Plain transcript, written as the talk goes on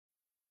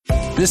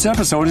This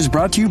episode is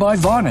brought to you by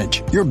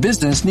Vonage. Your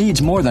business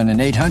needs more than an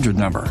 800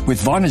 number.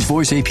 With Vonage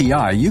Voice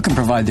API, you can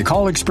provide the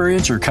call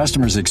experience your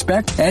customers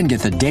expect and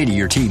get the data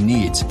your team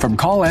needs. From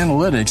call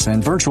analytics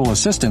and virtual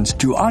assistants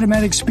to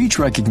automatic speech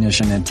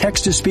recognition and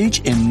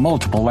text-to-speech in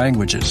multiple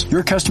languages.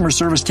 Your customer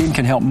service team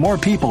can help more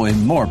people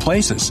in more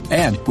places.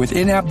 And with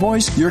in-app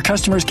voice, your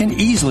customers can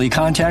easily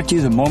contact you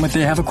the moment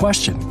they have a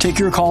question. Take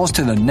your calls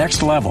to the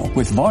next level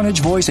with Vonage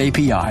Voice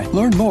API.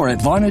 Learn more at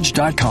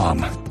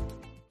Vonage.com.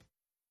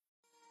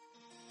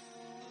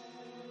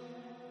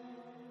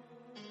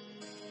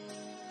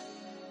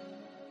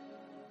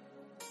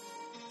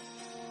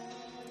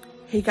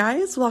 Hey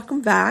guys, welcome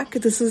back.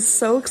 This is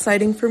so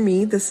exciting for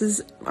me. This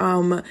is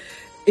a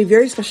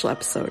very special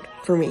episode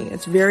for me.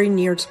 It's very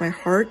near to my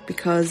heart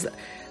because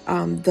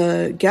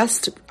the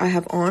guest I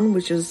have on,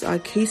 which is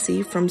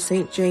Casey from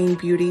St. Jane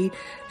Beauty,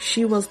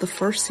 she was the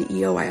first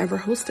CEO I ever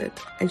hosted,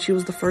 and she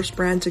was the first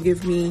brand to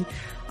give me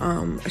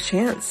a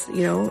chance,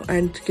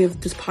 and to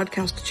give this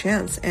podcast a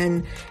chance.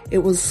 And it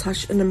was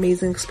such an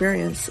amazing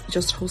experience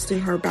just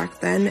hosting her back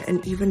then.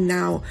 And even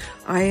now,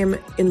 I am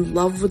in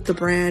love with the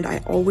brand. I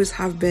always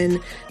have been.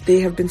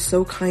 They have been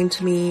so kind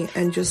to me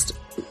and just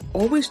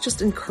always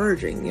just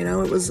encouraging,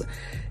 It was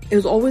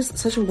always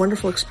such a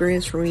wonderful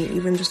experience for me,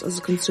 even just as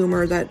a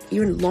consumer, that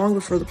even long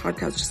before the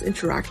podcast, just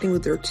interacting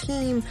with their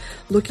team,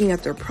 looking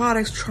at their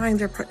products, trying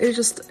their it's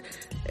just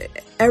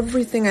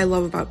everything I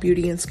love about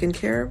beauty and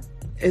skincare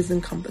is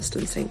encompassed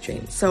in St.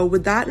 Jane. So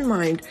with that in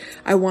mind,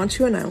 I want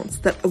to announce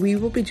that we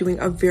will be doing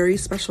a very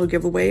special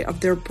giveaway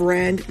of their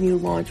brand new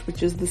launch,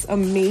 which is this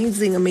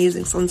amazing,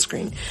 amazing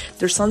sunscreen.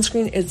 Their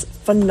sunscreen is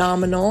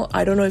phenomenal.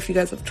 I don't know if you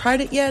guys have tried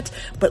it yet,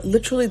 but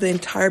literally the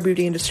entire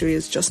beauty industry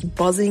is just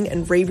buzzing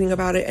and raving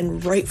about it,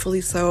 and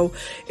rightfully so.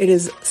 It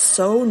is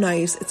so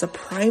nice. It's a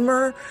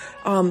primer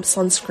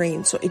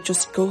sunscreen, so it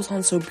just goes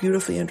on so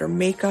beautifully under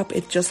makeup.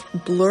 It just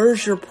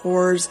blurs your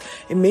pores.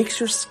 It makes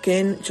your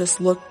skin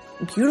just look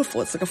beautiful.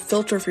 It's like a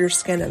filter for your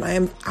skin, and I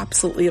am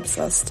absolutely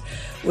obsessed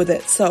with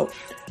it. So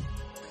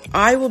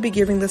I will be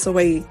giving this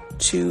away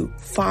to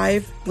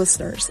 5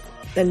 listeners,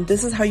 and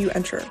this is how you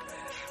enter.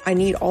 I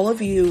need all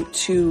of you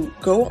to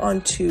go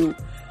on to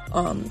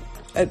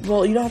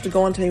well, you don't have to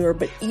go on to anywhere,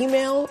 but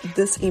email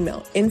this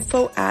email,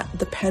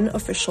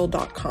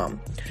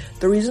 info@thepenofficial.com.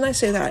 The reason I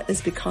say that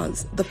is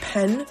because the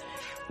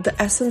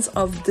essence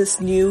of this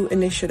new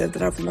initiative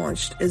that I've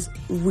launched is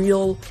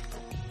real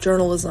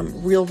journalism,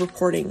 real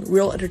reporting,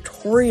 real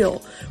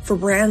editorial for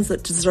brands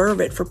that deserve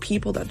it, for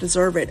people that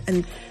deserve it.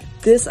 And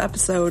this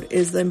episode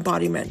is the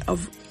embodiment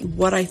of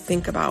what I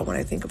think about when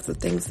I think of the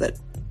things that,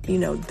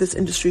 this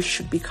industry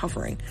should be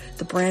covering,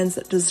 the brands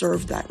that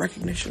deserve that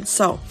recognition.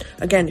 So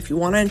again, if you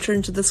want to enter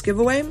into this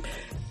giveaway,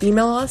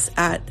 email us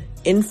at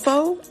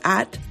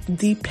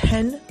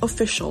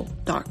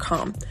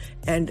info@thepenofficial.com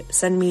and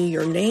send me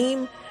your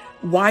name,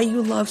 why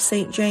you love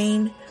St.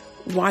 Jane,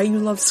 why you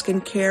love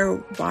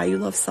skincare, why you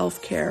love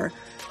self-care,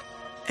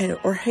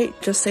 or hey,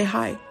 just say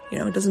hi.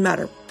 It doesn't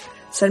matter.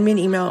 Send me an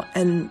email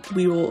and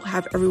we will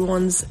have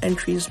everyone's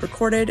entries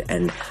recorded,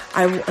 and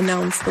I will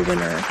announce the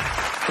winner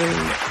in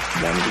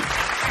 1 week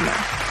from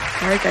now.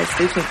 All right, guys,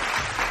 stay tuned.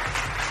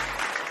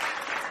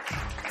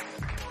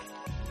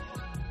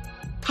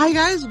 Hi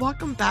guys,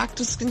 welcome back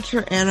to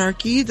Skincare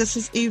Anarchy. This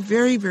is a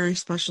very, very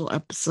special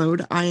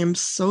episode. I am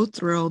so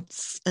thrilled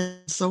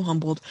and so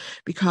humbled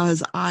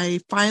because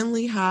I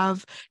finally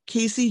have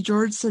Casey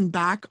Georgeson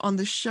back on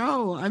the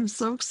show. I'm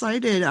so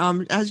excited.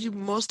 As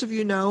most of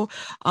you know,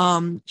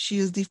 she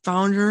is the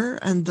founder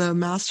and the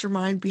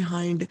mastermind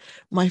behind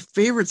my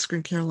favorite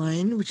skincare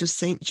line, which is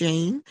St.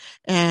 Jane,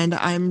 and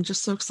I'm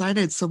just so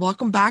excited. So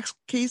welcome back,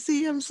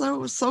 Casey. I'm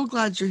so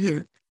glad you're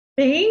here.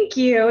 Thank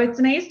you. It's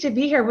nice to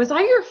be here. Was I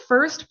your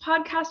first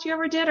podcast you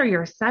ever did, or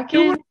your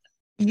second?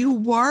 You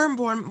were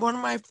one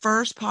of my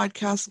first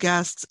podcast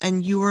guests,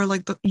 and you were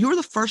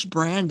the first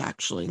brand,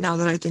 actually, now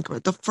that I think of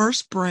it. The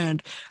first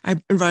brand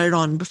I invited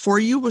on. Before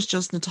you was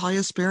just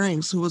Natalia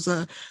Spearings, who was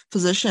a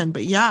physician.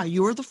 But yeah,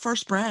 you were the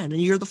first brand,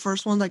 and you're the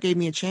first one that gave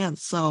me a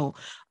chance. So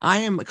I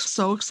am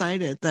so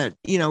excited that,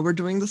 we're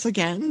doing this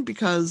again,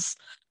 because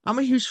I'm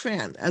a huge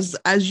fan, as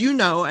you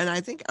know, and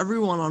I think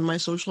everyone on my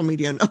social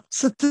media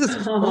knows at this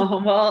point.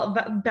 Oh, well,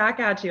 back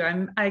at you.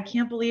 I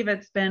can't believe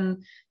it's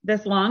been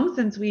this long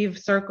since we've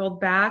circled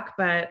back,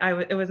 but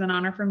it was an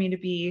honor for me to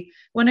be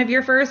one of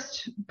your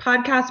first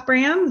podcast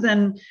brands,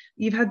 and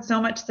you've had so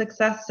much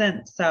success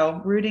since.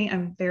 So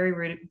I'm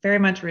very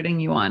much rooting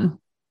you on.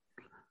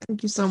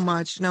 Thank you so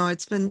much. No,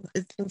 it's been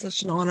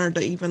such an honor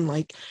to even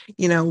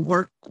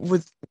work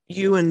with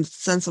you in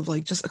sense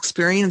of just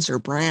experience your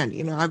brand.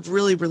 I've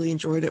really, really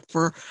enjoyed it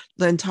for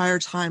the entire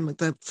time,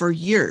 for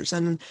years.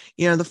 And,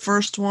 the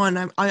first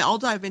one, I'll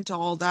dive into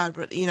all that,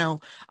 but, I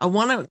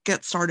want to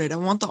get started. I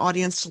want the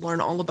audience to learn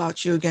all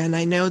about you again.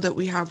 I know that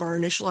we have our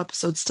initial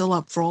episode still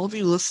up for all of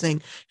you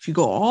listening. If you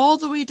go all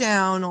the way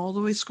down,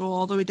 scroll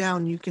all the way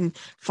down, you can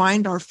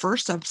find our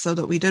first episode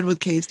that we did with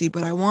Casey,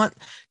 but I want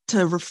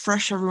to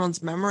refresh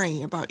everyone's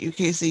memory about you,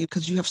 Casey,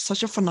 because you have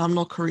such a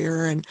phenomenal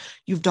career and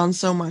you've done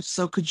so much.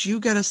 So could you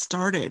get us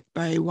started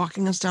by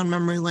walking us down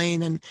memory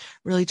lane and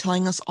really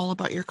telling us all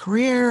about your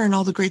career and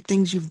all the great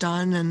things you've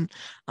done and,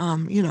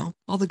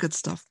 all the good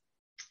stuff?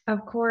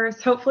 Of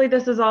course. Hopefully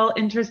this is all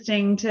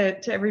interesting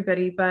to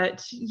everybody.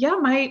 But yeah,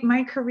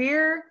 my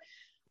career,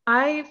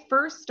 I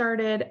first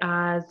started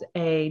as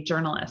a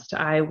journalist.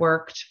 I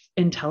worked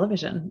in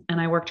television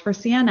and I worked for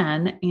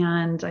CNN,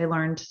 and I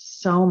learned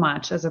so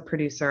much as a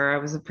producer. I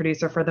was a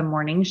producer for the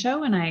morning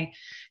show, and I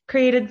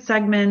created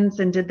segments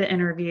and did the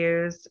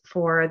interviews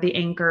for the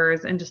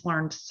anchors and just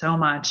learned so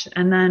much.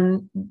 And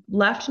then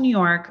left New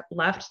York,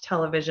 left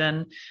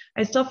television.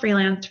 I still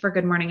freelanced for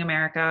Good Morning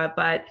America,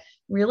 but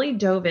really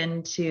dove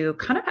into,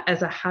 kind of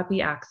as a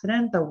happy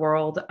accident, the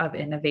world of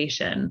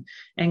innovation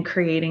and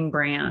creating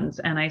brands.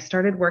 And I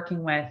started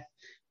working with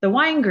the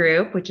Wine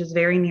Group, which is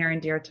very near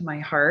and dear to my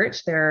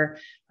heart. They're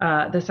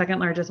the second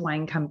largest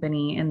wine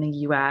company in the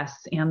US,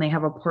 and they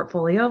have a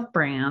portfolio of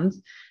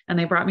brands. And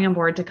they brought me on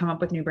board to come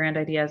up with new brand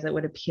ideas that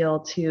would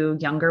appeal to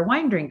younger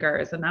wine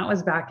drinkers. And that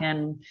was back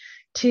in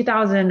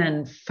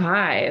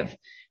 2005.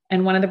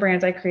 And one of the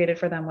brands I created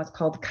for them was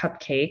called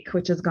Cupcake,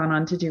 which has gone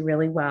on to do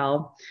really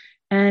well.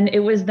 And it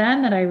was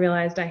then that I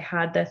realized I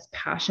had this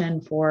passion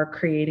for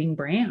creating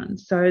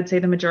brands. So I would say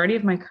the majority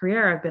of my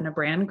career, I've been a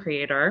brand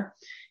creator,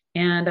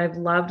 and I've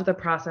loved the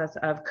process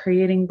of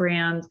creating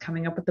brands,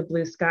 coming up with the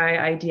blue sky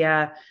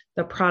idea,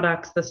 the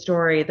products, the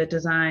story, the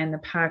design, the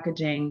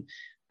packaging,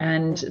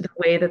 and the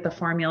way that the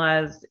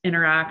formulas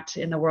interact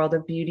in the world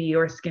of beauty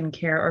or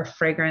skincare or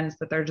fragrance,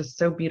 that they're just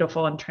so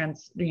beautiful and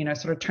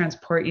sort of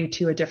transport you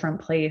to a different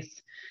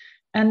place.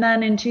 And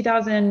then in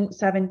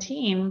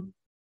 2017,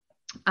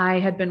 I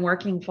had been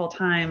working full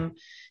time,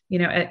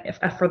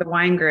 for the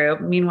Wine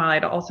Group. Meanwhile,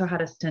 I'd also had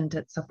a stint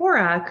at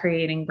Sephora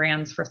creating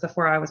brands for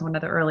Sephora. I was one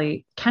of the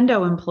early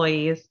Kendo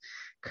employees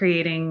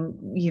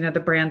creating, the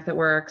brands that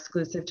were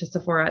exclusive to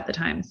Sephora at the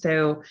time.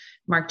 So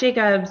Marc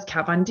Jacobs,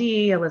 Kat Von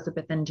D,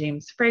 Elizabeth and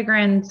James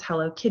Fragrance,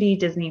 Hello Kitty,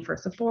 Disney for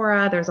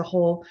Sephora. There's a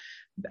whole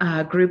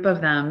group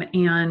of them.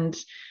 And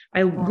I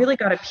really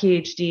got a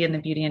PhD in the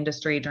beauty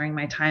industry during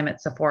my time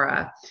at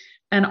Sephora.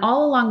 And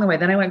all along the way,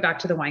 then I went back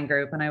to the Wine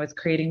Group and I was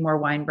creating more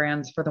wine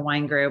brands for the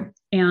Wine Group.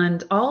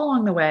 And all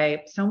along the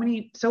way,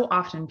 so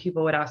often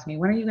people would ask me,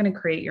 when are you going to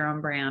create your own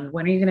brand?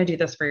 When are you going to do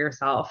this for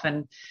yourself?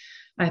 And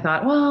I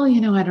thought, well,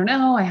 I don't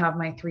know. I have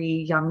my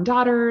 3 young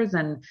daughters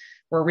and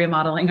we're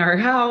remodeling our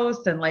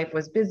house and life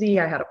was busy.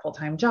 I had a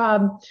full-time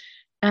job.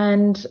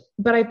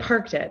 But I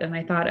parked it and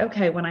I thought,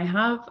 okay, when I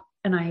have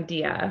an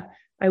idea,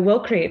 I will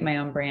create my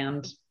own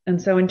brand.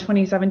 And so in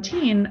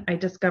 2017, I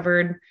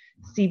discovered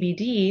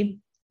CBD.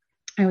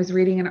 I was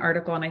reading an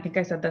article, and I think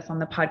I said this on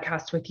the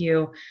podcast with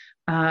you.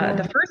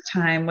 The first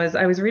time was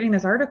I was reading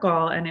this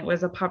article, and it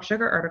was a Pop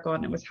Sugar article,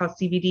 and it was how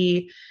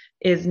CBD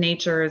is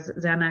nature's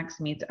Xanax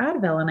meets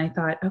Advil. And I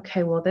thought,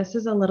 okay, well, this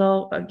is a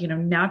little,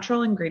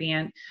 natural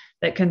ingredient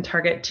that can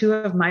target 2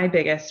 of my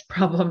biggest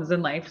problems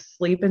in life,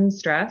 sleep and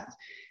stress.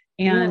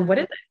 And what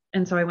is it?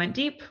 And so I went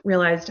deep,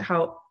 realized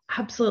how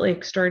absolutely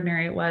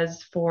extraordinary it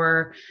was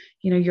for,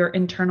 your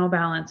internal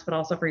balance, but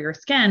also for your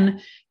skin,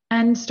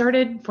 and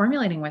started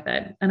formulating with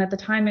it. And at the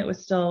time, it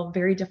was still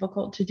very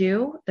difficult to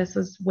do. This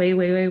was way,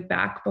 way, way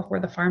back before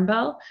the Farm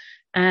Bill.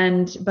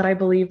 But I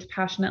believed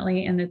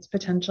passionately in its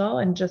potential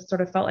and just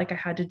sort of felt like I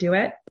had to do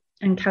it,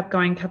 and kept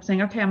going, kept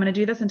saying, okay, I'm going to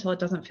do this until it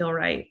doesn't feel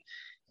right.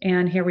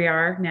 And here we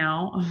are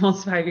now,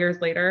 almost 5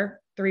 years later,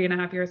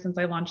 3.5 years since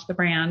I launched the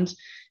brand,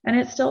 and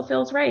it still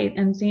feels right.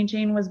 And St.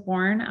 Jane was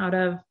born out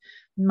of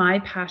my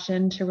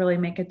passion to really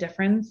make a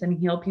difference and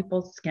heal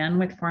people's skin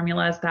with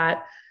formulas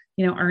that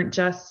aren't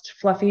just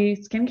fluffy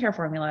skincare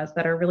formulas,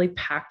 that are really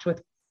packed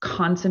with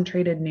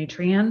concentrated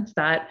nutrients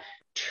that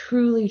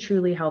truly,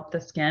 truly help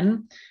the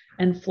skin,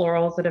 and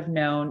florals that have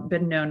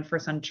been known for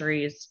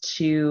centuries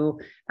to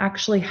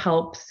actually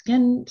help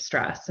skin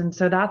stress. And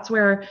so that's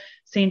where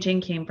St.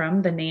 Jane came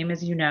from. The name,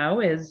 as you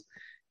know, is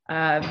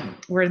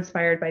we're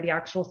inspired by the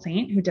actual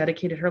saint who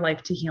dedicated her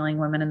life to healing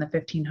women in the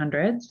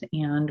 1500s.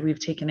 And we've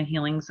taken a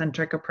healing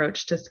centric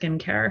approach to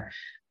skincare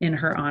in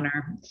her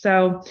honor.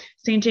 So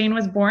St. Jane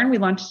was born. We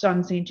launched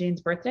on St. Jane's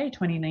birthday,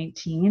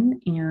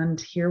 2019. And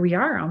here we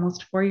are,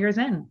 almost 4 years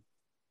in.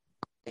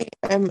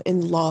 I'm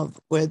in love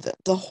with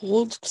the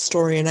whole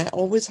story, and I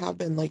always have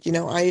been.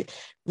 I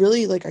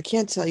really, I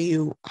can't tell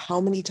you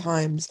how many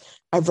times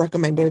I've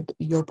recommended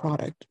your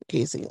product,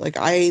 Casey.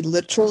 I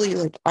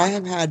literally, I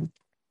have had,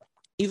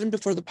 even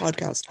before the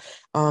podcast,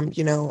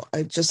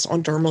 I just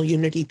on Dermal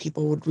Unity,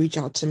 people would reach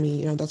out to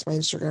me. That's my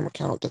Instagram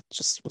account that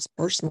just was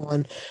personal.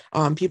 And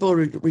people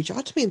would reach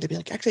out to me and to be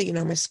like, actually,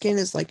 my skin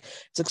is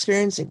it's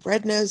experiencing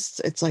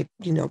redness. It's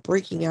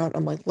breaking out.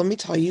 I'm like, let me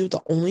tell you,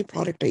 the only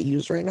product I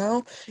use right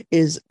now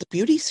is the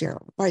Beauty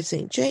Serum by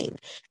St. Jane.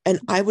 And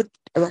I would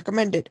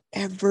recommend it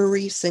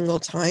every single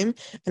time.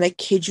 And I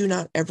kid you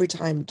not, every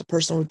time the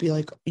person would be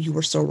like, you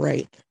were so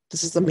right.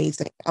 this is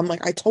amazing. I'm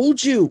like, I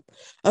told you.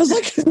 I was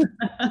like,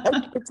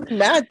 it's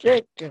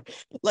magic,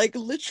 like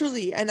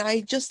literally. And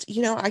I just,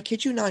 I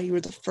kid you not, you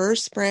were the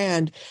first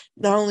brand,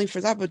 not only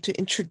for that, but to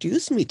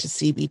introduce me to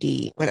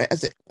CBD when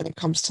it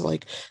comes to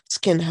like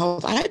skin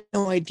health. I had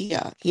no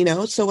idea,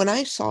 So when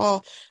I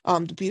saw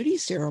the beauty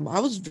serum, I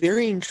was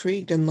very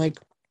intrigued and like,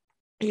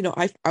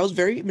 I was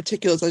very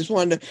meticulous.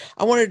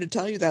 I wanted to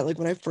tell you that like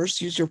when I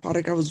first used your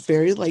product, I was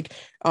very like,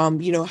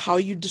 how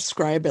you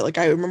describe it. Like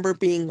I remember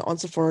being on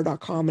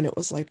Sephora.com and it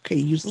was like, okay,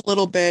 use a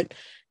little bit,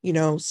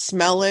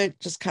 smell it,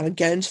 just kind of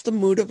get into the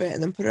mood of it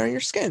and then put it on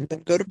your skin,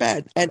 then go to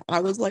bed. And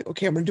I was like,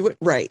 okay, I'm gonna do it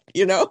right,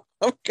 I'm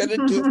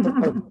gonna do it the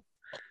right way.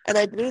 And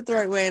I did it the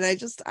right way. And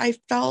I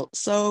felt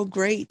so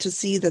great to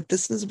see that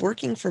this is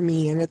working for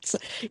me. And it's,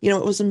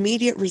 it was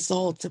immediate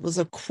results. It was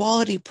a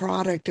quality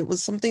product. It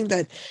was something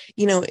that,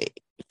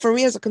 for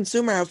me as a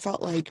consumer, I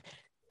felt like,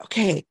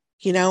 okay,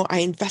 I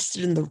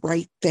invested in the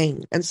right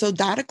thing. And so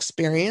that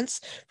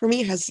experience for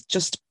me has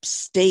just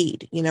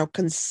stayed,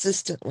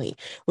 consistently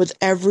with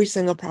every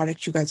single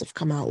product you guys have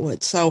come out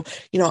with. So,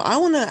 I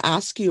want to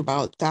ask you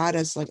about that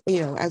as like,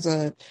 as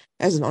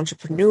an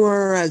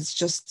entrepreneur, as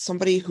just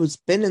somebody who's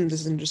been in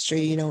this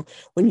industry,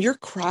 when you're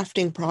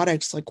crafting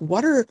products, like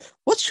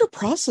what's your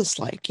process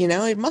like?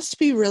 It must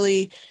be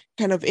really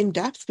kind of in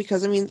depth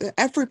because I mean,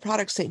 every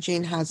product St.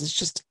 Jane has is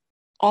just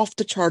off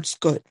the charts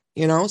good,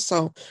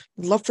 so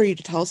I'd love for you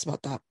to tell us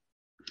about that.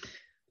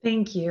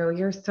 Thank you.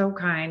 You're so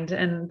kind.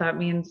 And that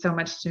means so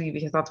much to me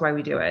because that's why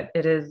we do it.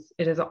 It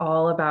is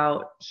all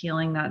about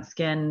healing that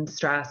skin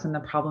stress and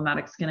the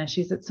problematic skin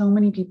issues that so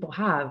many people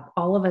have.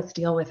 All of us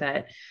deal with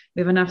it.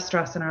 We have enough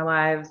stress in our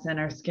lives and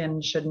our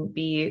skin shouldn't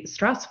be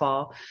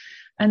stressful.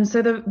 And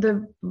so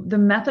the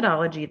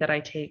methodology that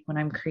I take when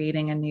I'm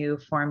creating a new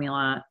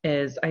formula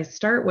is I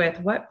start with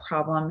what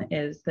problem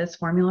is this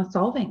formula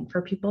solving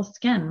for people's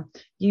skin?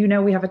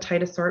 We have a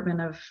tight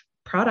assortment of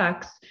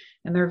products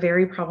and they're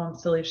very problem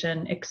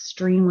solution,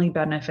 extremely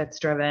benefits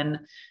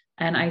driven.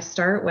 And I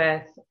start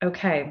with,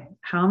 okay,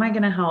 how am I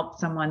going to help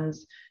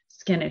someone's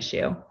skin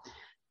issue?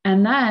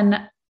 And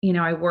then,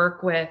 I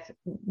work with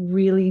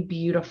really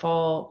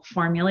beautiful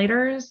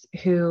formulators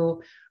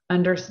who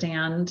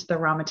understand the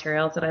raw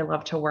materials that I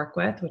love to work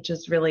with, which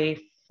is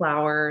really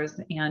flowers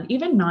and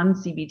even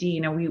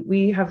non-CBD.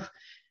 We have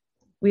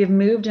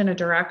moved in a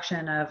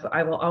direction of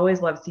I will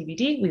always love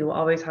CBD. We will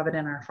always have it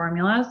in our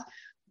formulas,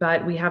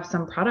 but we have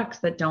some products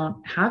that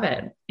don't have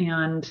it.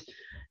 And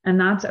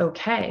that's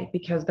okay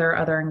because there are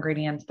other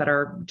ingredients that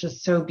are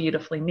just so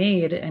beautifully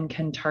made and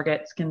can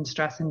target skin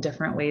stress in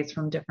different ways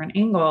from different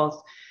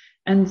angles.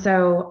 And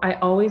so I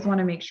always want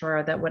to make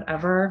sure that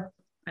whatever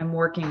I'm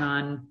working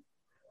on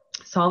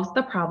solves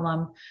the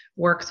problem,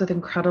 works with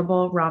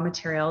incredible raw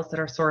materials that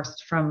are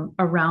sourced from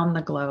around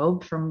the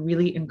globe, from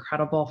really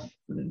incredible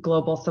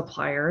global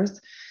suppliers.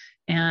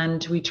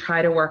 And we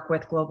try to work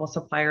with global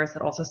suppliers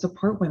that also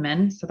support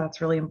women. So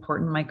that's really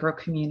important, micro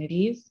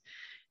communities.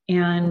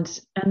 And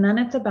then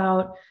it's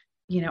about,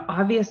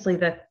 obviously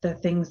the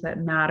things that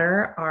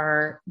matter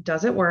are,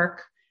 does it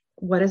work?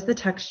 What is the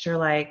texture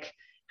like?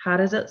 How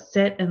does it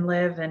sit and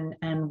live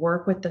and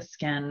work with the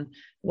skin?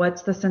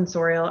 What's the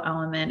sensorial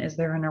element? Is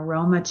there an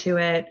aroma to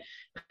it?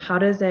 How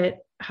does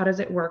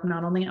it work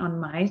not only on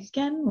my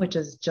skin, which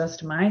is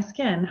just my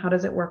skin? How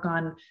does it work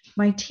on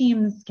my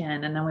team's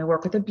skin? And then we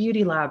work with a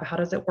beauty lab. How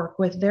does it work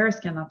with their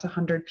skin? That's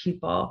 100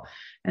 people.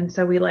 And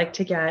so we like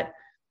to get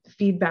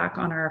feedback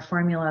on our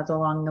formulas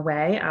along the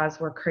way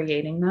as we're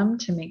creating them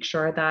to make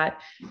sure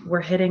that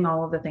we're hitting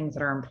all of the things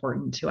that are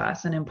important to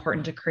us and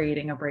important to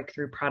creating a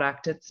breakthrough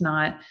product. It's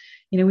not,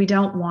 we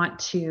don't want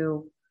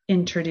to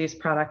introduce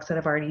products that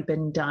have already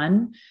been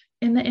done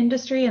in the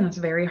industry. And it's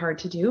very hard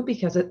to do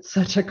because it's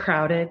such a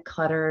crowded,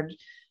 cluttered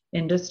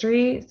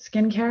industry,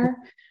 skincare.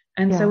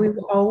 And so we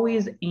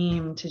always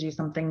aim to do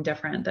something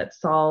different that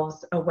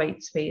solves a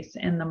white space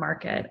in the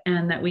market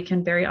and that we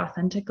can very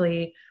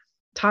authentically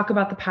talk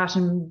about the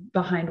passion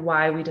behind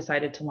why we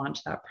decided to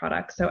launch that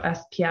product. So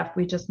SPF,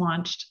 we just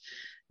launched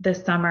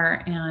this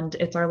summer and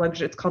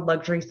it's called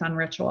Luxury Sun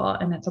Ritual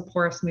and it's a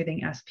pore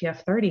smoothing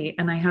SPF 30.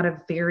 And I had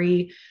a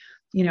very,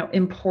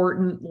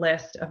 important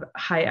list of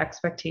high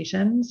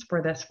expectations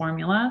for this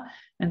formula.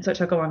 And so it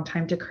took a long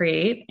time to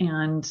create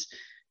and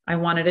I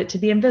wanted it to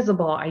be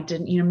invisible. I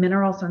didn't,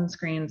 mineral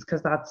sunscreens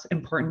because that's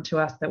important to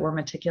us that we're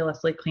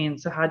meticulously clean.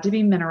 So it had to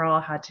be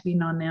mineral, had to be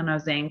non-nano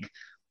zinc,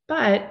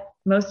 but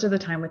most of the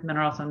time with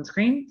mineral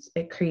sunscreens,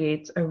 it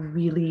creates a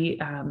really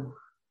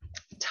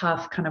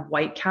tough kind of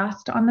white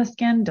cast on the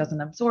skin, doesn't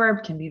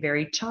absorb, can be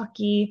very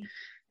chalky.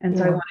 And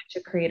so I wanted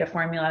to create a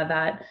formula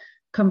that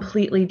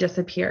completely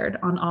disappeared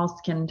on all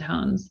skin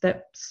tones,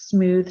 that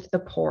smoothed the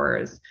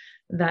pores,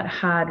 that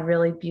had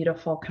really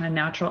beautiful kind of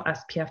natural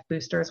SPF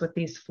boosters with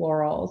these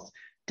florals,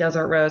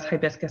 desert rose,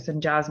 hibiscus,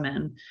 and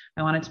jasmine.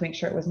 I wanted to make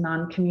sure it was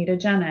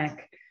non-comedogenic.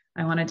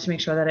 I wanted to make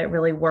sure that it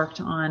really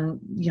worked on,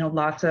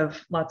 lots of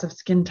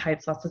skin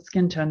types, lots of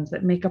skin tones,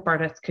 that makeup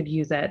artists could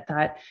use it,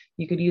 that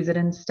you could use it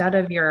instead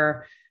of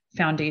your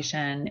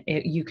foundation.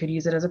 You could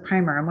use it as a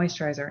primer, a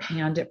moisturizer,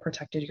 and it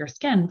protected your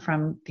skin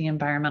from the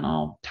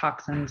environmental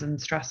toxins and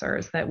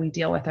stressors that we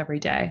deal with every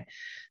day.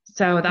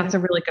 So that's a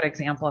really good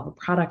example of a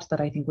product that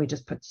I think we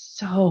just put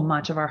so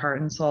much of our heart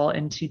and soul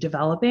into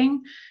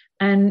developing.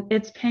 And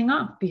it's paying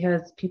off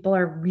because people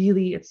are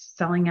really, it's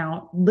selling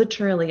out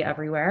literally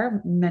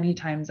everywhere, many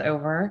times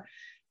over.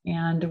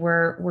 And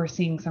we're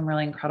seeing some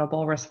really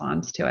incredible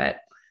response to it.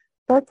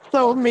 That's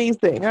so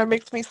amazing. That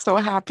makes me so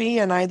happy,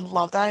 and I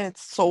love that.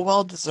 It's so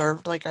well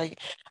deserved. Like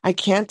I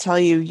can't tell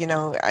you,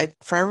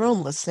 for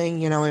everyone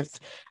listening, if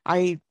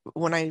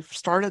when I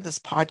started this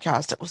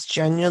podcast, it was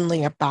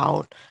genuinely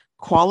about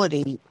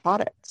quality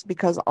products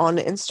because on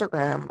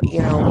Instagram,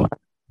 I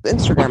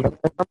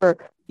remember,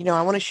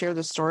 I want to share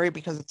this story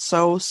because it's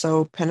so,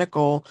 so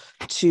pinnacle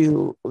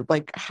to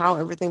like how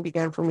everything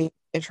began for me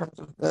in terms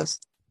of this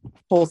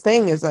whole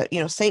thing is that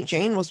St.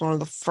 Jane was one of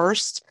the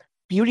first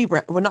beauty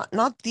brand, well,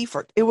 not the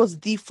first, it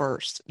was the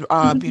first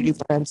beauty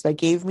brands that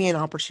gave me an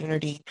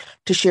opportunity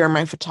to share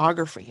my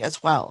photography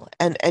as well.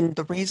 And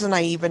the reason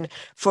I even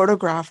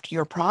photographed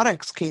your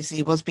products,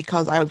 Casey, was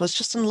because I was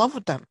just in love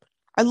with them.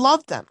 I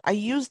loved them. I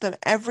used them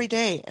every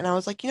day. And I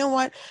was like, you know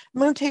what?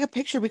 I'm going to take a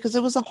picture because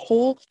it was a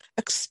whole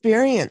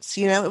experience.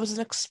 It was an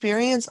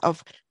experience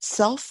of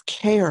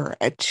self-care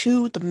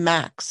to the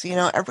max.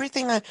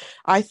 Everything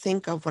I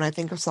think of when I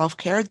think of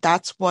self-care,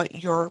 that's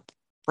what your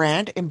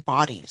brand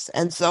embodies.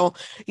 And so,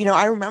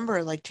 I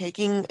remember like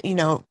taking,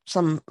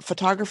 some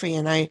photography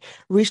and I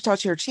reached out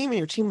to your team and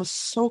your team was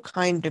so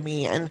kind to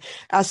me. And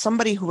as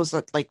somebody who was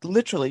like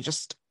literally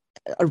just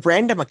a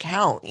random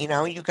account,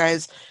 you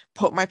guys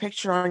put my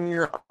picture on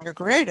your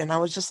grid and I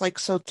was just like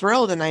so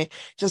thrilled and I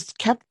just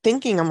kept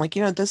thinking, I'm like,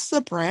 this is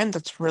a brand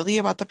that's really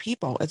about the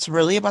people. It's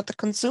really about the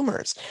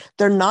consumers.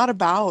 They're not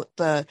about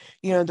the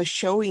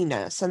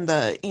showiness and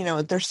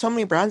there's so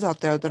many brands out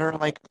there that are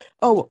like,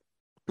 oh,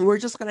 we're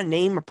just going to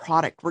name a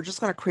product. We're just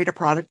going to create a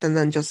product and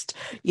then just,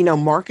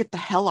 market the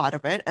hell out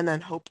of it and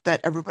then hope that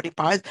everybody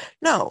buys.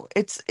 No,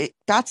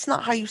 that's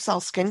not how you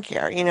sell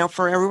skincare.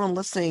 For everyone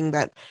listening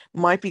that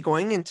might be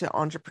going into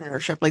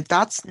entrepreneurship, like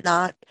that's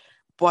not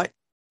what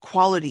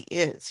quality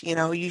is.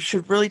 You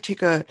should really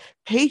take a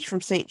page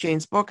from St.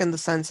 Jane's book in the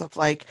sense of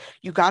like,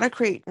 you got to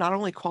create not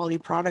only quality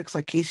products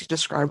like Casey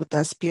described with the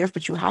SPF,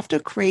 but you have to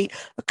create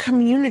a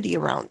community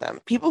around them.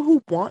 People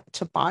who want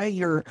to buy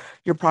your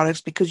products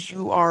because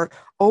you are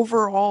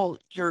overall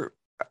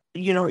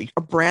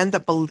a brand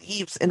that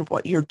believes in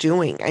what you're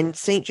doing. And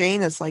St.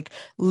 Jane is like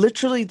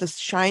literally the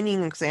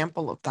shining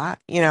example of that.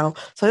 So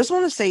I just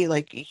want to say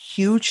like a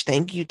huge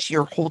thank you to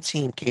your whole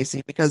team,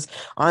 Casey, because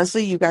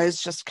honestly, you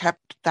guys just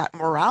kept that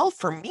morale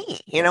for me,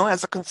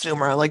 as a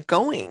consumer, like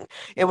going.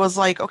 It was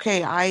like,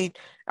 okay, I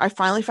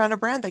finally found a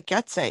brand that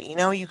gets it.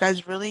 You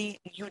guys really,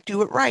 you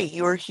do it right.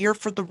 You are here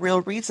for the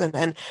real reason.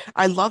 And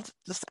I love that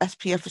this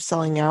SPF is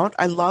selling out.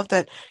 I love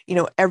that,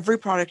 every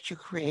product you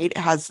create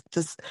has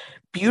this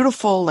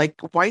beautiful like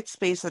white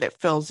space that it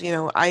fills.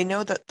 I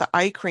know that the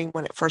eye cream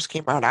when it first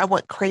came out, I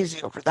went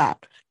crazy over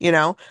that.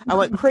 I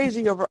went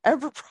crazy over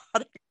every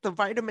product, the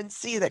vitamin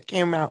C that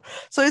came out.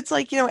 So it's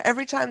like,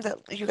 every time that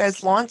you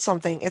guys launch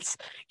something, it's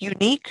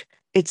unique,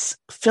 it's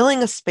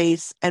filling a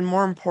space, and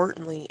more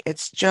importantly,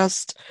 it's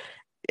just,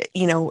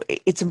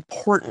 it's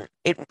important.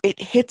 It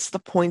hits the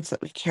points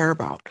that we care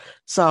about.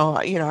 So,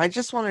 I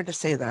just wanted to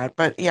say that.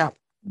 But yeah,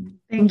 I'm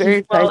Thank very you.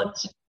 excited. Well,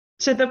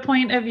 to the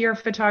point of your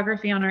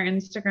photography on our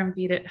Instagram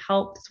feed, it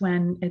helps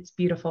when it's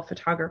beautiful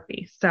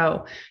photography.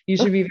 So you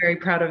should be very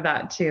proud of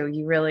that too.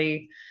 You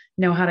really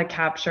know how to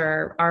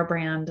capture our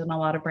brand and a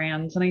lot of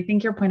brands. And I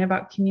think your point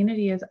about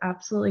community is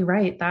absolutely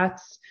right.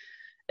 That's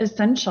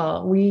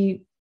essential.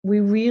 We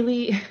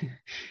really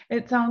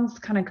it sounds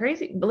kind of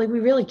crazy, but like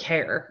we really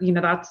care.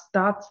 That's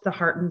the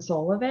heart and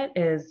soul of it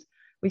is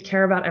we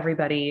care about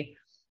everybody.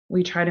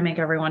 We try to make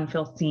everyone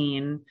feel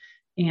seen.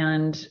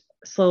 And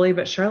slowly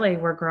but surely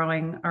we're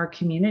growing our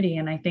community.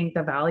 And I think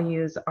the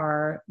values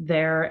are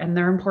there and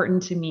they're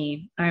important to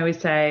me. I always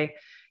say,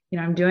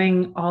 I'm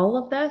doing all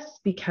of this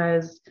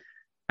because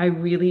I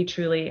really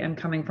truly am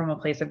coming from a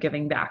place of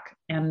giving back.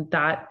 And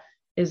that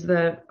is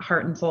the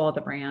heart and soul of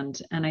the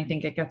brand. And I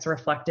think it gets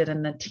reflected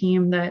in the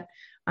team that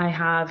I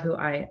have, who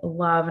I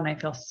love and I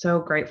feel so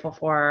grateful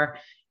for.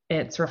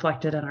 It's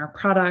reflected in our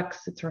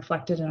products, it's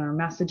reflected in our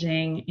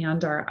messaging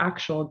and our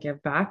actual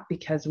give back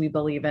because we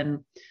believe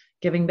in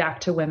giving back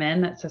to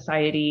women that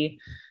society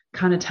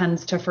kind of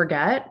tends to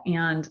forget.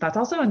 And that's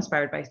also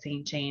inspired by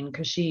St. Jane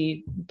because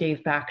she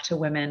gave back to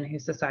women who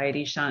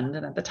society shunned.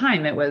 And at the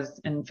time, it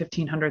was in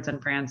 1500s in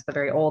France, the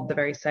very old, the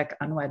very sick,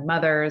 unwed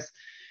mothers.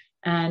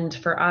 And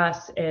for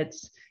us,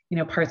 it's,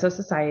 parts of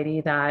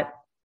society that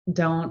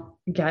don't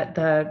get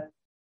the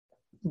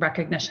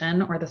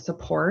recognition or the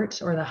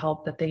support or the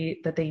help that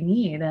they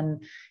need.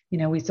 And,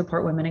 we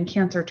support women in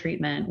cancer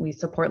treatment. We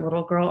support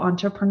little girl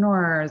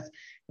entrepreneurs.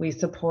 We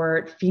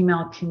support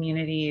female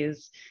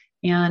communities.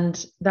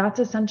 And that's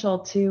essential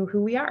to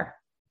who we are.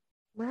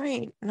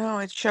 Right. No,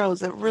 it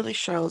shows. It really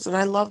shows. And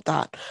I love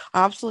that.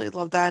 I absolutely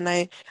love that.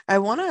 And I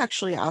want to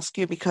actually ask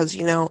you because,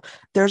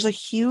 there's a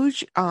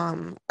huge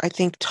I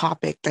think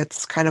topic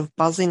that's kind of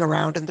buzzing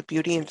around in the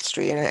beauty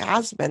industry, and it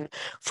has been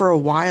for a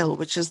while,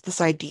 which is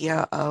this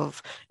idea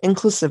of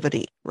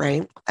inclusivity,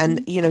 right?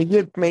 And you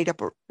had made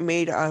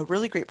a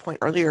really great point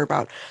earlier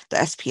about the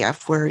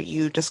SPF where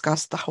you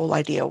discussed the whole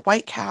idea of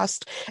white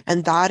cast,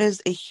 and that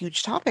is a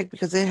huge topic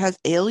because it has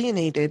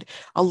alienated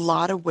a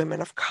lot of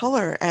women of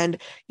color. And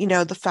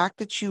the fact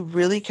that you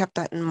really kept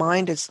that in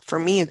mind is, for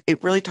me,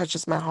 it really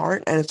touches my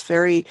heart, and it's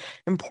very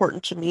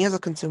important to me as a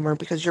consumer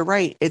because you're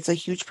right, it's a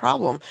huge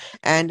problem.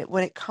 And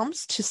when it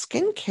comes to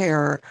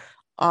skincare,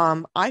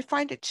 I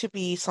find it to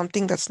be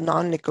something that's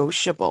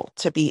non-negotiable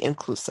to be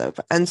inclusive.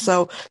 And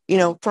so,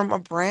 from a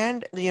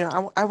brand,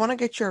 I want to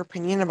get your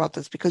opinion about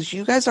this because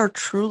you guys are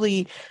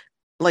truly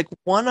like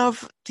one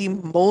of the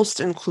most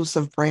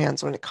inclusive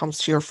brands when it comes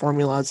to your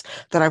formulas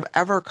that I've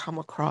ever come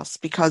across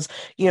because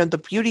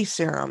the beauty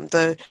serum,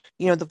 the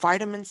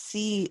vitamin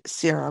C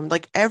serum,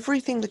 like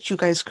everything that you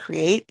guys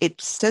create,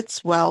 it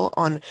sits well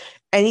on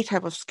any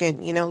type of skin.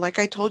 Like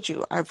I told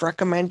you, I've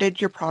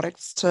recommended your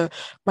products to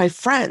my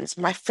friends,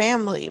 my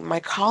family,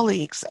 my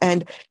colleagues,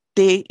 and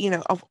they,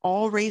 of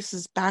all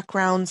races,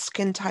 backgrounds,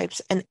 skin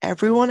types, and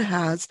everyone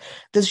has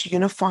this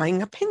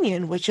unifying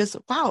opinion, which is,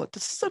 wow,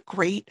 this is a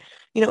great,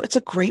 it's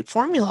a great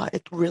formula.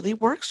 It really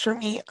works for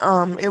me.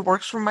 It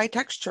works for my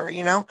texture,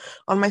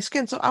 on my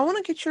skin. So I want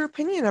to get your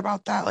opinion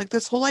about that. Like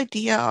this whole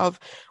idea of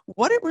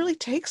what it really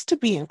takes to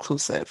be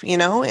inclusive,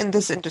 in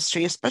this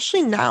industry,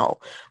 especially now,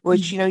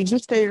 which, you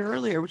just stated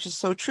earlier, which is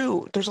so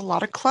true. There's a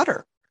lot of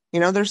clutter.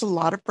 There's a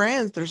lot of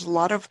brands, there's a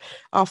lot of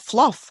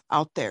fluff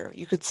out there,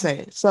 you could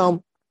say.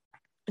 So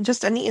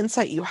just any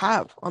insight you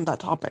have on that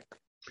topic.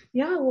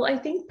 Yeah, well, I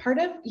think part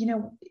of,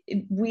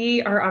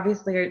 we are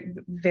obviously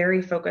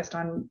very focused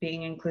on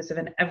being inclusive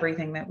in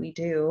everything that we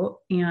do.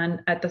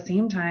 And at the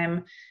same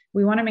time,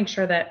 we want to make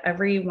sure that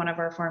every one of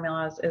our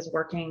formulas is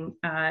working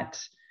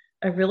at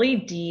a really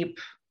deep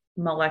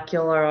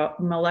molecular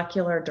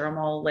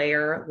dermal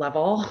layer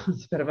level.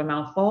 It's a bit of a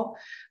mouthful.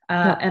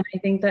 Yeah. And I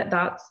think that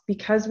that's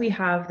because we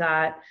have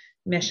that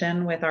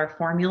mission with our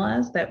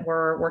formulas, that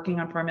we're working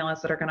on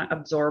formulas that are going to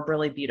absorb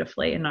really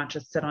beautifully and not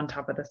just sit on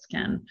top of the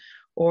skin.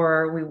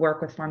 Or we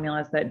work with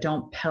formulas that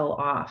don't pill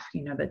off,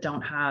 that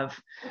don't have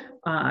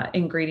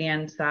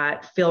ingredients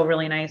that feel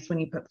really nice when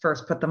you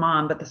first put them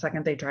on, but the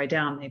second they dry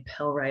down, they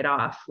pill right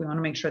off. We want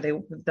to make sure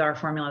that our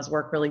formulas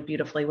work really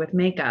beautifully with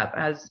makeup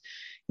as,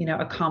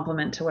 a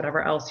complement to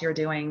whatever else you're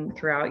doing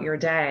throughout your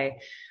day.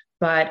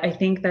 But I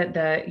think that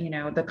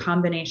the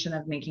combination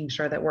of making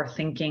sure that we're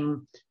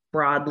thinking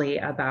broadly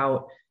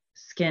about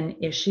skin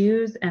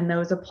issues, and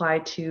those apply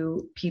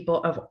to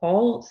people of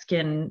all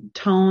skin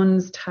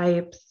tones,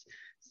 types,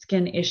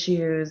 skin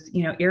issues,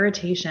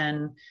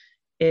 irritation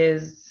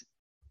is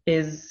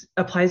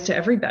applies to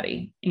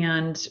everybody,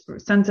 and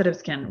sensitive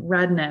skin,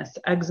 redness,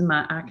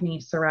 eczema, acne,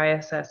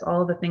 psoriasis,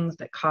 all the things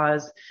that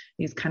cause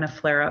these kind of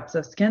flare-ups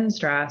of skin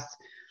stress,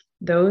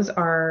 those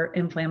are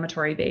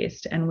inflammatory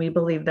based. And we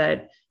believe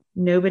that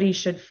nobody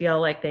should feel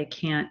like they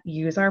can't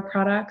use our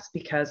products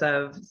because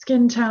of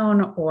skin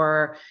tone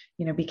or,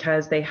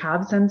 because they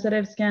have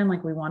sensitive skin.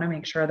 Like we want to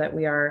make sure that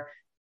we are,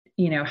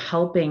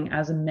 helping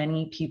as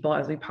many people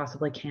as we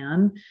possibly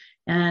can.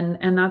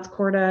 And that's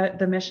core to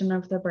the mission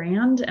of the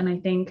brand. And I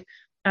think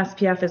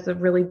SPF is a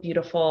really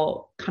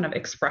beautiful kind of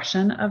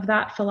expression of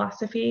that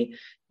philosophy,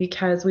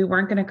 because we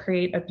weren't going to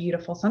create a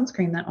beautiful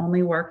sunscreen that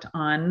only worked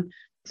on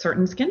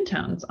certain skin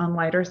tones, on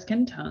lighter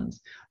skin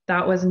tones.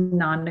 That was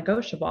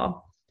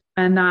non-negotiable.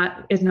 And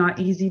that is not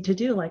easy to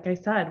do, like I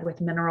said,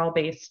 with mineral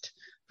based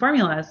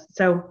formulas.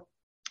 So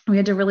we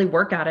had to really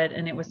work at it.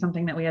 And it was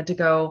something that we had to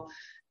go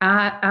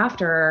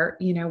after,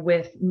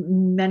 with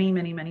many,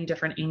 many, many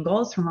different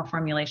angles from a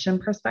formulation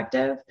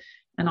perspective,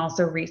 and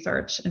also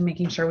research and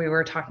making sure we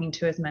were talking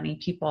to as many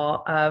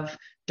people of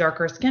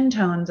darker skin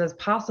tones as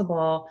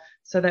possible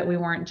so that we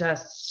weren't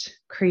just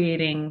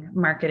creating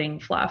marketing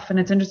fluff. And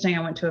it's interesting,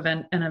 I went to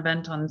an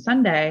event on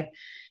Sunday,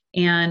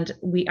 and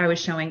I was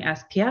showing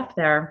SPF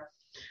there,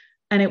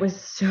 and it was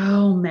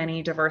so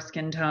many diverse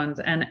skin tones,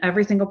 and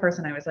every single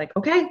person I was like,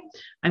 okay,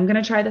 I'm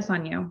going to try this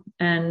on you,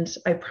 and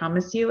I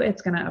promise you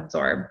it's going to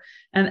absorb.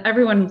 And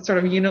everyone sort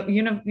of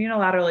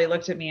unilaterally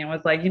looked at me and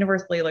was like,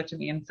 universally looked at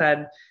me and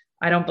said,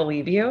 I don't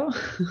believe you.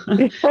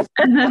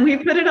 And then we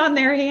put it on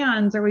their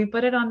hands, or we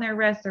put it on their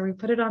wrists, or we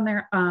put it on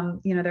their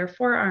their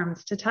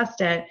forearms to test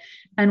it.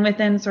 And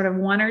within sort of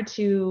one or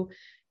two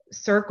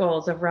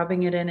circles of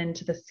rubbing it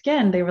into the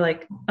skin, they were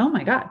like, oh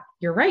my God,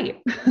 you're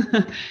right.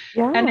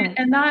 Yeah.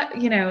 And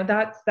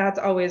that, that's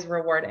always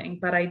rewarding.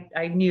 But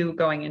I knew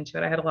going into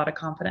it, I had a lot of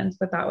confidence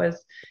that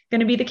was going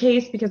to be the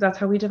case, because that's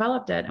how we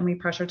developed it, and we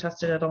pressure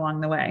tested it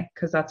along the way,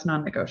 because that's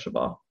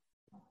non-negotiable.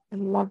 I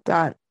love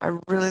that. I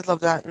really love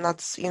that. And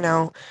that's,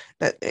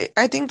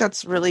 I think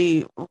that's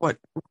really what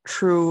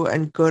true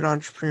and good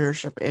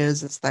entrepreneurship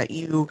is that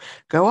you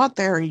go out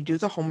there and you do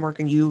the homework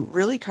and you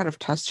really kind of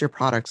test your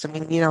products. I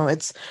mean,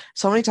 it's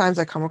so many times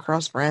I come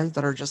across brands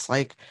that are just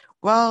like,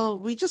 well,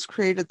 we just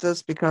created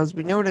this because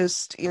we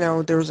noticed,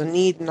 there was a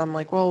need. And I'm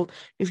like, well,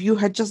 if you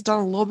had just done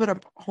a little bit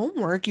of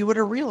homework, you would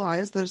have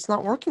realized that it's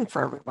not working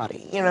for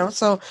everybody.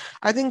 So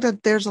I think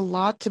that there's a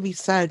lot to be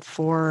said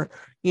for,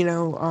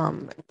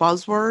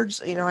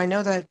 buzzwords. I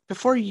know that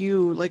before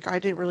you, like, I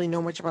didn't really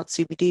know much about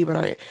CBD,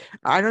 but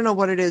I don't know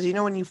what it is.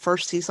 When you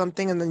first see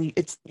something and then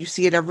you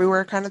see it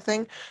everywhere kind of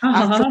thing.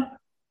 After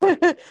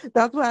Uh-huh.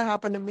 that's what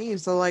happened to me.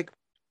 So like,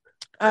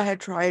 I had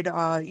tried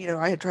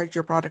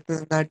your product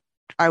and that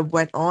I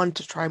went on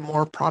to try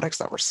more products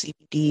that were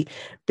CBD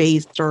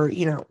based or,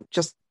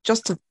 just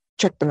to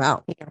check them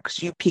out,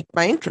 because you piqued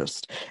my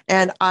interest.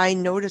 And I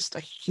noticed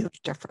a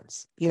huge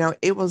difference.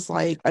 It was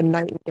like a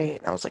night and day.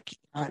 And I was like,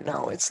 yeah,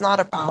 no, it's not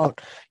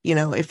about,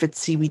 if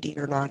it's CBD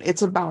or not.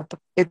 It's about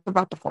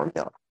the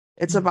formula.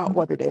 It's about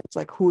what it is,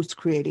 like who's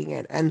creating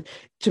it. And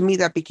to me,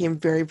 that became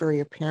very, very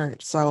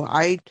apparent. So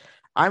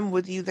I'm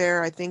with you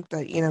there. I think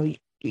that,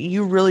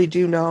 you really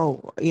do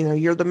know,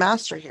 you're the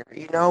master here.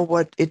 You know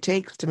what it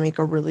takes to make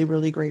a really,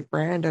 really great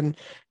brand. And,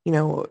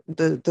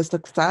 the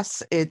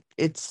success,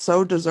 it's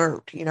so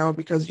deserved,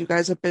 because you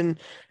guys have been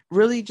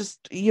really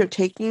just,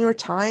 taking your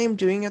time,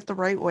 doing it the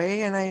right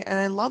way. And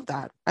I love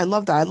that. I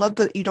love that. I love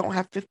that you don't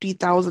have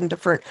 50,000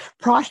 different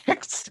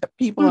projects that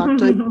people have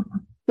to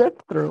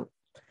sift through.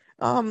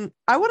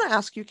 I want to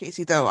ask you,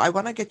 Casey, though, I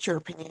want to get your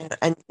opinion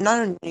and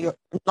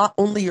not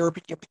only your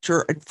opinion, but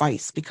your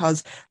advice,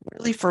 because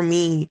really for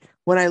me,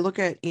 when I look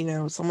at,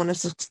 someone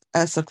as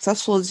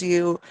successful as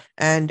you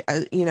and,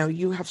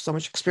 you have so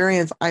much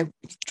experience, I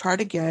try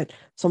to get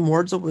some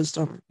words of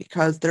wisdom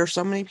because there are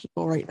so many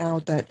people right now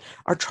that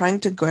are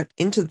trying to get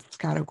into this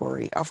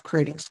category of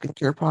creating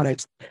skincare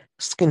products,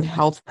 skin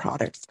health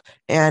products.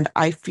 And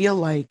I feel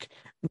like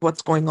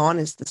what's going on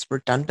is this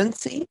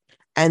redundancy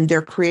and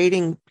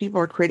people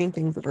are creating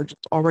things that are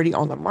just already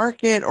on the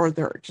market or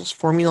they're just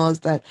formulas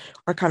that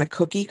are kind of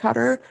cookie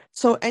cutter.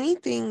 So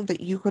anything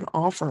that you can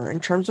offer in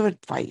terms of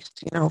advice,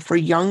 for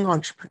young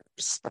entrepreneurs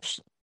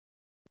especially.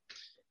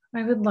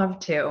 I would love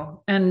to.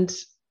 And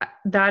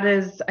that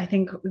is, I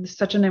think,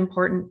 such an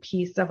important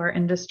piece of our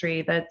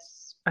industry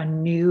that's a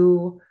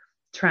new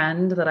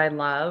trend that I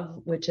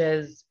love, which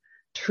is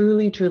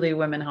truly, truly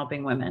women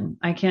helping women.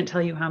 I can't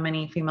tell you how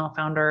many female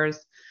founders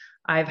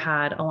I've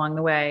had along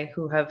the way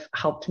who have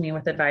helped me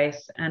with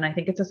advice. And I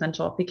think it's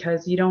essential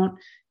because you don't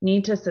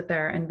need to sit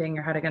there and bang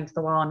your head against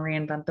the wall and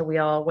reinvent the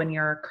wheel when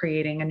you're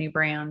creating a new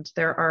brand.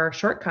 There are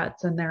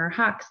shortcuts and there are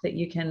hacks that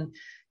you can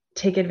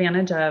take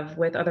advantage of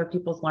with other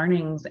people's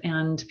learnings.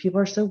 And people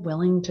are so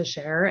willing to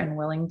share and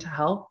willing to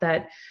help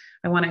that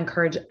I want to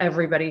encourage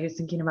everybody who's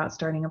thinking about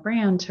starting a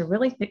brand to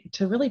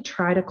really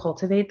try to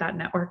cultivate that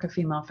network of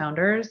female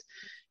founders.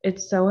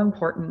 It's so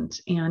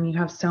important. And you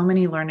have so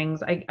many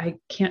learnings. I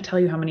can't tell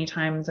you how many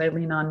times I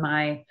lean on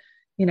my,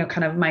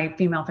 kind of my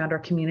female founder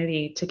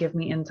community to give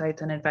me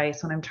insights and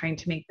advice when I'm trying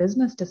to make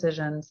business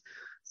decisions.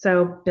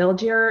 So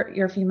build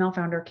your female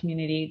founder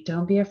community.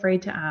 Don't be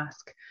afraid to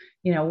ask.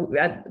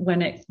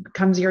 When it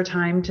comes your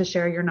time to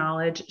share your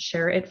knowledge,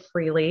 share it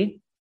freely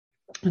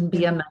and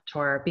be a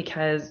mentor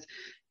because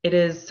it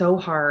is so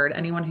hard.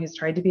 Anyone who's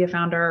tried to be a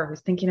founder or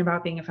who's thinking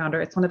about being a founder,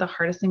 it's one of the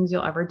hardest things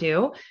you'll ever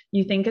do.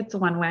 You think it's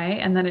one way,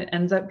 and then it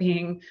ends up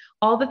being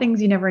all the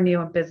things you never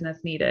knew a business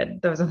needed.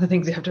 Those are the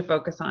things you have to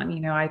focus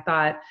on. I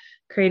thought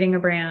creating a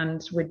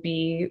brand would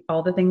be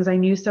all the things I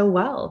knew so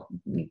well,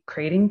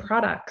 creating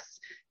products,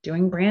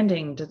 doing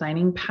branding,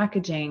 designing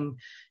packaging,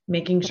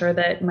 making sure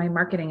that my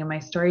marketing and my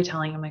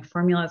storytelling and my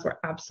formulas were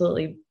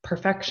absolutely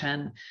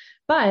perfection.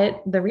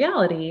 But the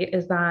reality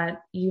is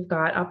that you've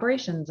got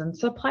operations and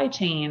supply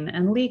chain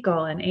and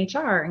legal and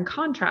HR and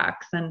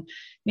contracts and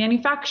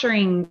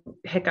manufacturing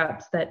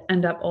hiccups that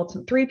end up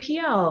ultimately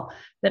 3PL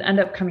that end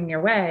up coming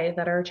your way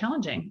that are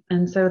challenging.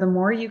 And so the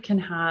more you can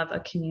have a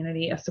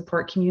community, a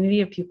support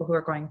community of people who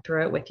are going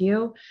through it with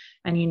you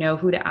and you know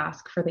who to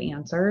ask for the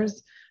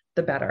answers,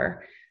 the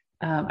better.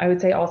 I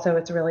would say also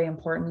it's really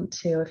important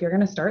to, if you're going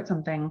to start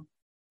something,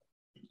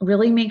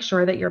 really make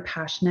sure that you're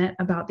passionate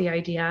about the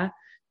idea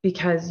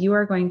because you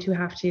are going to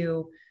have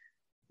to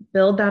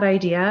build that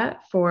idea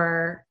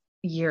for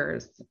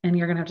years. And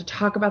you're going to have to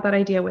talk about that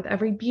idea with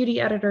every beauty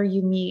editor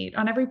you meet,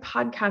 on every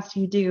podcast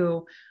you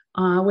do,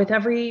 with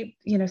every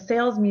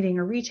sales meeting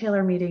or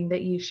retailer meeting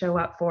that you show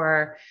up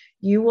for.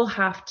 You will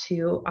have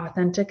to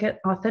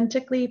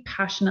authentically,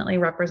 passionately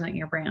represent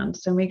your brand.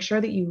 So make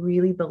sure that you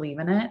really believe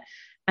in it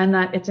and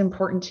that it's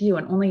important to you,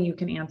 and only you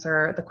can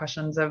answer the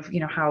questions of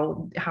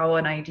how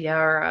an idea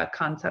or a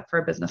concept for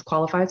a business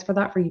qualifies for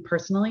that for you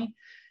personally.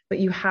 But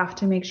you have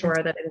to make sure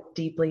that it is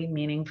deeply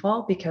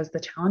meaningful because the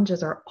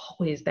challenges are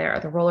always there.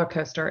 The roller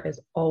coaster is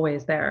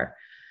always there.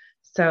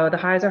 So the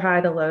highs are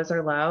high, the lows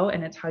are low,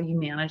 and it's how you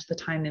manage the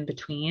time in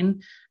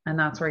between. And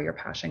that's where your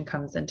passion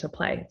comes into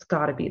play. It's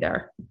got to be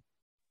there.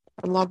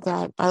 I love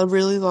that. I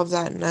really love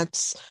that. And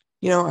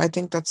I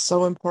think that's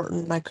so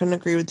important. I couldn't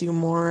agree with you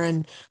more.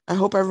 And I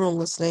hope everyone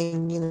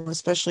listening,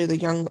 especially the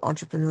young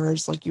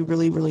entrepreneurs, like you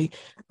really, really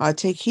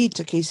take heed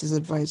to Casey's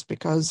advice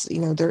because,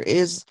 there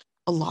is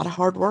a lot of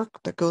hard work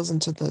that goes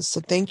into this.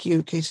 So thank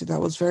you, Casey. That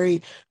was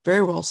very,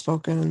 very well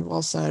spoken and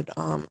well said.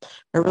 I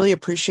really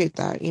appreciate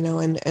that,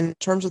 and in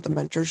terms of the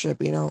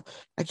mentorship,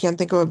 I can't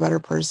think of a better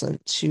person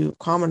to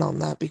comment on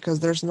that because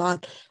there's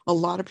not a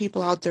lot of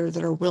people out there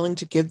that are willing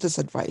to give this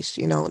advice.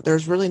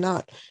 There's really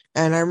not.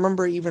 And I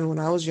remember even when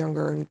I was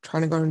younger and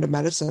trying to go into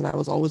medicine, I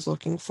was always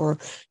looking for,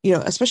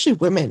 especially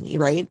women,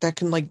 right, that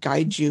can like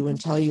guide you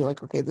and tell you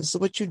like, okay, this is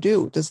what you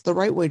do. This is the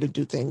right way to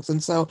do things.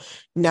 And so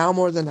now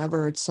more than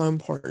ever, it's so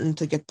important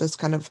to get this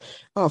kind of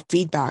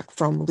feedback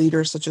from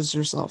leaders such as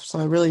yourself. So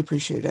I really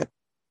appreciate it.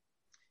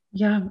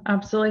 Yeah,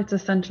 absolutely. It's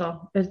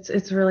essential.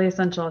 It's really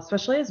essential,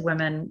 especially as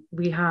women.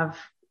 We have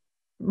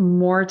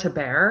more to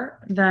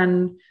bear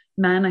than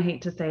men. I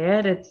hate to say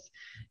it.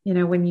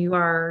 When you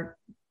are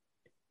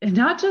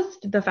not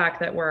just the fact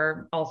that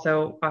we're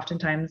also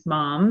oftentimes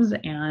moms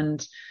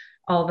and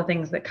all the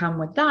things that come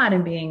with that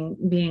and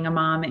being a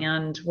mom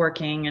and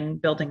working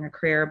and building a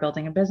career,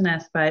 building a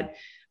business, but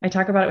I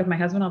talk about it with my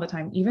husband all the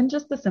time. Even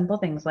just the simple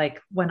things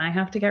like when I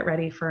have to get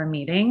ready for a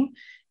meeting,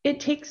 it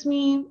takes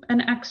me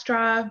an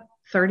extra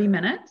 30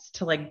 minutes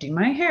to like do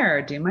my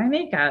hair, do my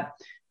makeup.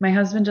 My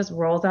husband just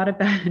rolls out of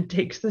bed,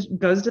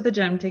 goes to the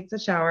gym, takes a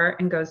shower,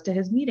 and goes to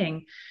his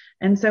meeting.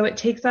 And so it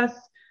takes us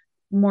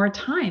more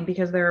time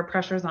because there are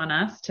pressures on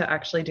us to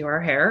actually do our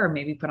hair or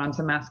maybe put on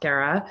some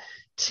mascara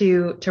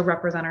to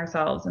represent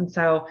ourselves. And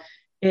so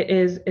it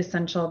is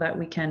essential that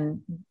we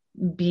can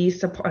be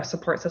a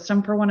support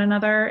system for one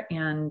another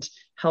and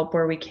help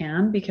where we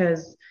can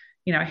because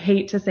I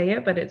hate to say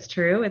it, but it's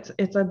true.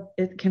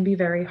 It can be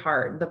very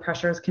hard. The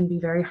pressures can be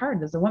very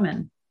hard as a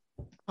woman.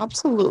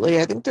 Absolutely.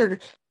 I think there's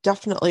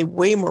definitely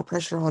way more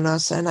pressure on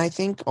us. And I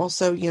think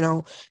also,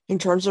 in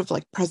terms of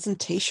like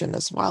presentation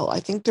as well, I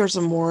think there's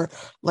a more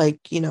like,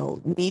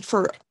 need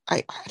for,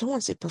 I don't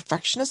want to say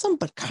perfectionism,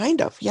 but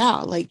kind of, yeah.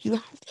 Like you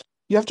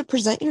have to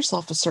present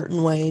yourself a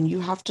certain way and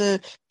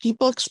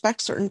people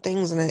expect certain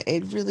things and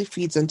it really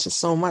feeds into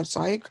so much.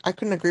 So I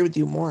couldn't agree with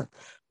you more.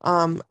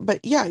 But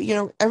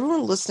yeah,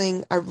 everyone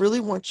listening, I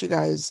really want you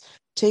guys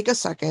take a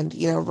second,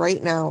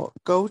 right now,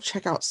 go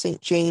check out St.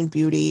 Jane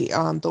Beauty.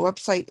 The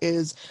website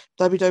is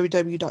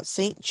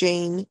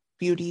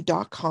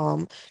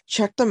www.stjanebeauty.com.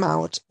 Check them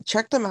out.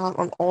 Check them out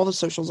on all the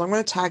socials. I'm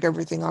going to tag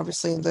everything,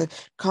 obviously, in the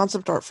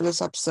concept art for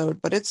this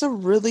episode, but it's a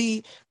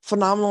really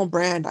phenomenal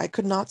brand. I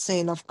could not say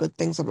enough good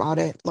things about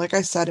it. Like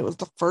I said, it was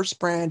the first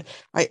brand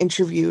I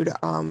interviewed.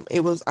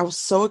 I was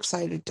so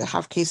excited to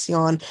have Casey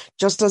on,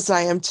 just as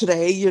I am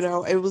today.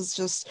 It was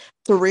just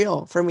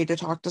surreal for me to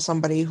talk to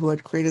somebody who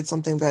had created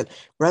something that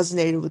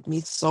resonated with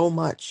me so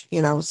much,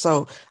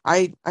 so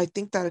I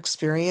think that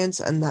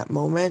experience and that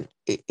moment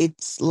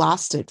it's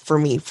lasted for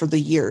me for the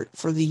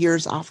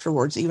years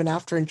afterwards, even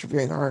after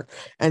interviewing her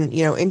and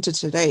into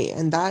today.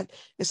 And that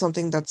is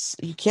something that's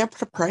you can't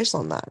put a price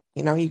on that.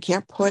 You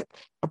can't put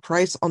a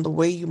price on the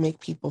way you make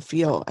people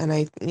feel.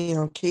 And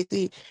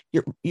Kathy,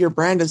 your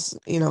brand is,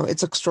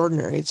 it's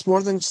extraordinary. It's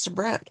more than just a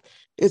brand.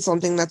 It's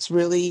something that's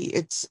really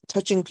it's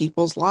touching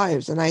people's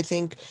lives. And I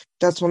think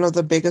that's one of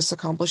the biggest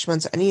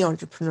accomplishments any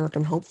entrepreneur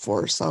can hope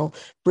for. So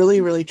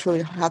really, really,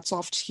 truly hats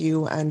off to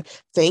you and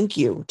thank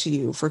you to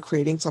you for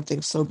creating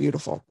something so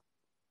beautiful.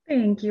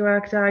 Thank you,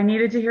 Akta. I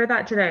needed to hear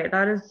that today.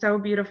 That is so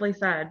beautifully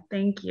said.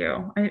 Thank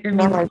you. It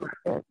No, means a I lot. mean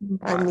it. It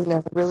means a I lot. mean it.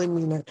 I really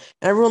mean it.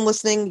 And everyone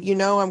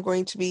listening, I'm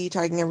going to be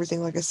tagging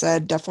everything, like I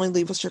said. Definitely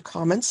leave us your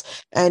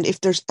comments. And if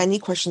there's any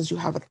questions you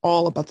have at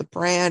all about the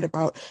brand,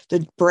 about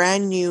the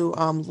brand new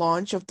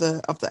launch of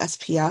the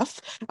SPF,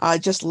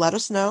 just let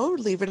us know.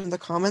 Leave it in the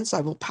comments.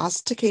 I will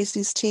pass it to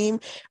Casey's team,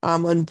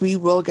 and we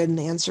will get an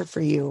answer for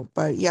you.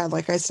 But yeah,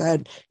 like I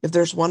said, if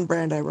there's one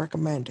brand I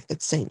recommend,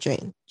 it's St.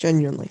 Jane.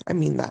 Genuinely, I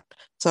mean that.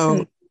 So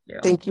Thank you.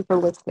 thank you for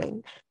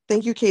listening.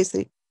 Thank you,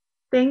 Casey.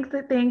 Thanks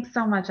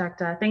so much,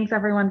 Akta. Thanks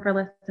everyone for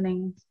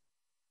listening.